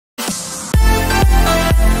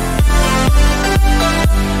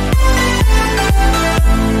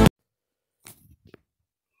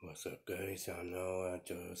What's up guys? I know I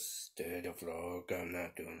just did a vlog. I'm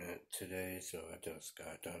not doing it today, so I just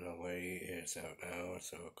got done away. It's out now,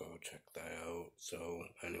 so go check that out. So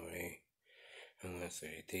anyway, I'm gonna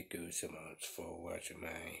say thank you so much for watching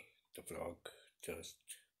the vlog just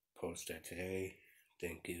posted today.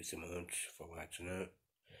 Thank you so much for watching it.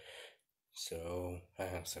 So I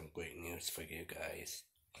have some great news for you guys.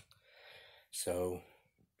 So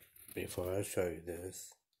before I show you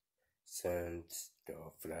this, since the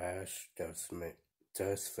Flash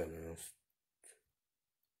just finished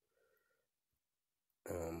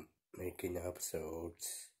making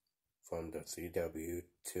episodes from the CW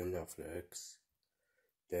to Netflix,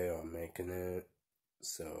 they are making it.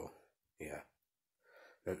 So yeah,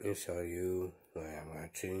 let me show you what I'm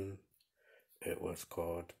watching. It was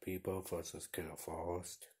called People vs. Killer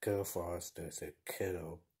Frost. Killer Frost is a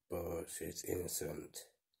killer, but she's innocent.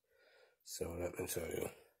 So let me show you.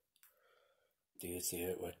 Do you see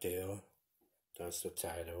it right there? That's the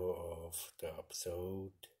title of the episode.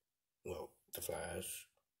 Well, The Flash.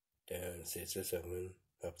 Then Season 7,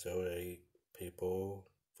 Episode 8, People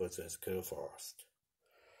vs. Killer Frost.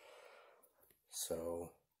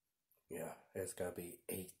 So, yeah, it's gonna be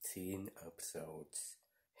 18 episodes.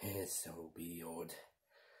 It's so weird.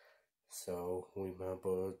 So,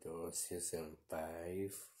 remember the Season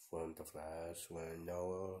 5 from The Flash when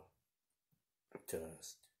Noah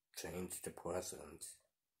just changed the present?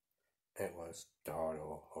 It was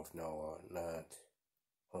daughter of Noah, not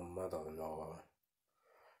her mother Noah.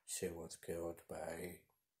 She was killed by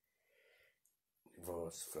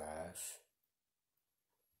Reverse Flash,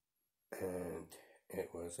 and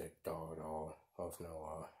it was a daughter of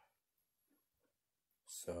Noah.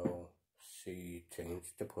 So she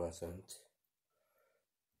changed the present,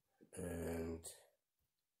 and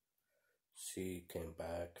she came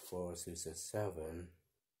back for Season 7.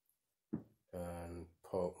 And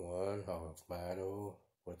part 1 of battle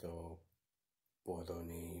with a brother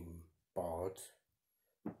named Bart,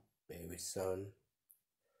 baby's son.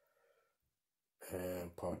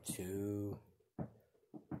 And part 2,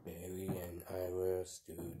 Barry and Iris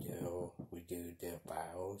redo their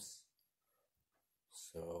vows.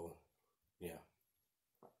 So yeah.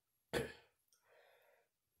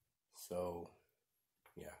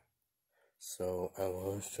 So I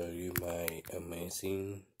will show you my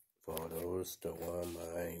amazing photos, the one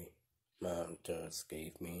my mom just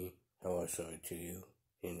gave me. I will show it to you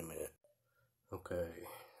in a minute. Okay,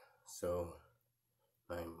 so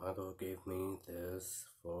my mother gave me this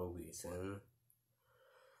for a reason.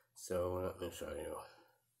 So let me show you.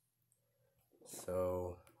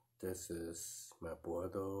 So this is my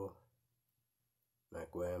brother, my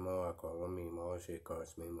grandma. I call her Mimo. She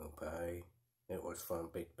calls me Mupai. It was from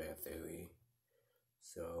Big Bad Theory.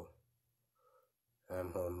 So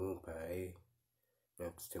I'm her Mupai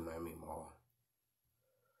next to my Mimo.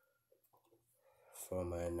 For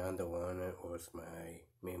my another one, it was my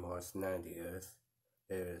Mimo's 90th.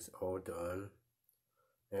 It is all done.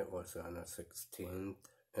 It was on the 16th.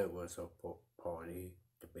 It was a party,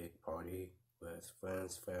 the big party, with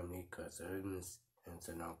friends, family, cousins, aunts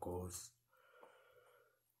and uncles.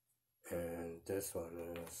 And this one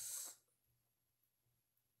is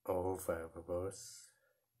all 5 of us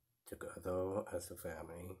together as a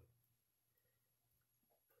family.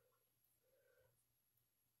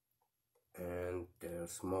 And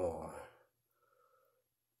there's more.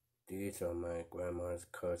 These are my grandma's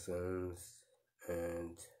cousins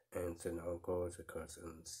and aunts and uncles and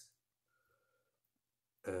cousins.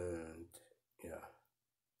 And yeah.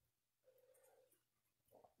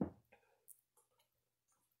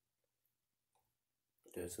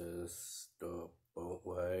 This is the boat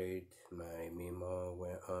ride my Mima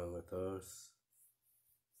went on with us.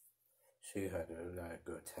 She had a lot of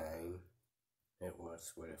good time. It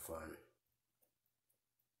was really fun.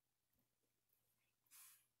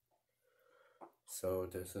 So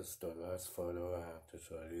this is the last photo I have to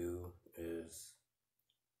show you. It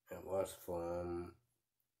was from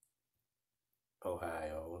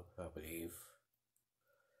Ohio, I believe.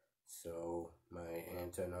 So my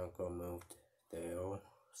aunt and uncle moved there.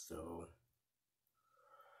 So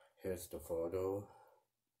here's the photo.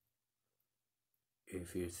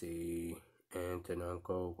 If you see, aunt and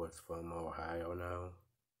uncle was from Ohio now.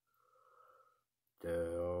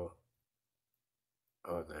 They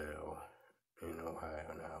are there in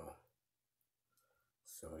Ohio now.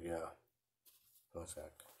 So yeah, one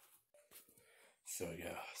sec. So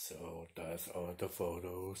yeah, so that's all the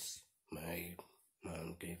photos my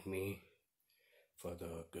mom gave me for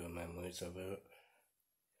the good memories of it.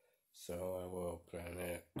 So I will plan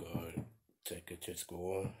it, go take it to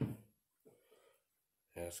school.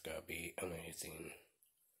 That's gotta be amazing.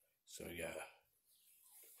 So yeah,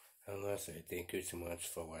 I want to say thank you so much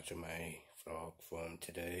for watching my vlog from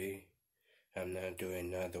today. I'm not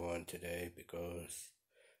doing another one today because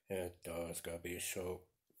I thought it's gonna be a short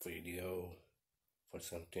video for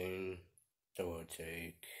something that will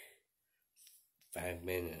take 5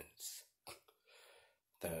 minutes.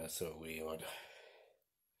 That's so weird.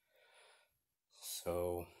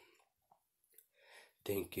 So,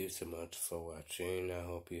 thank you so much for watching. I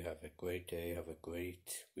hope you have a great day, have a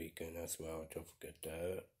great weekend as well. Don't forget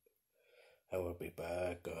that. I will be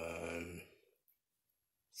back on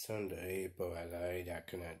Sunday, but I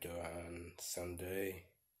cannot do it on Sunday.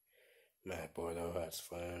 My brother has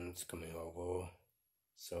friends coming over,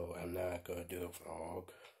 so I'm not gonna do a vlog.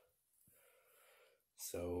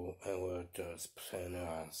 So I will just plan it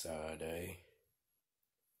on Saturday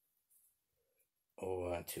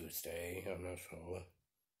or on Tuesday, I'm not sure.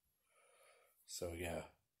 So yeah,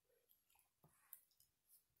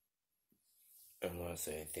 I want to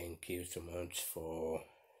say thank you so much for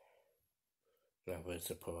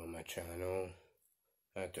supporting my channel.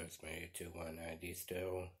 I just made it to 190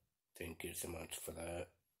 still. Thank you so much for that.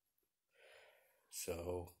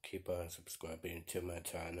 So keep on subscribing to my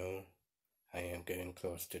channel. I am getting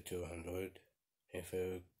close to 200. If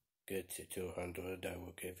I get to 200, I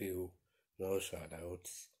will give you more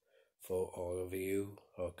shoutouts for all of you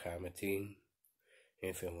or commenting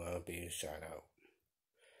if you want to be a shoutout.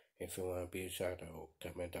 If you want to be a shoutout,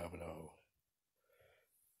 comment down below.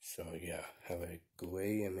 So yeah, have a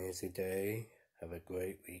great, amazing day. Have a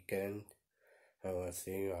great weekend. I will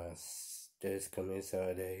see you on this coming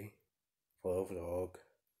Saturday for a vlog.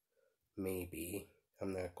 Maybe.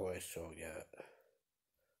 I'm not quite sure yet.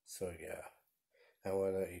 So yeah, I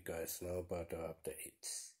will let you guys know about the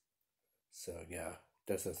updates. So yeah,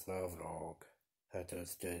 this is not a vlog. I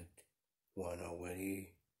just did one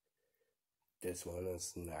already. This one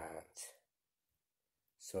is not.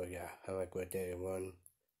 So yeah, have a great day everyone.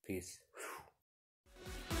 Peace.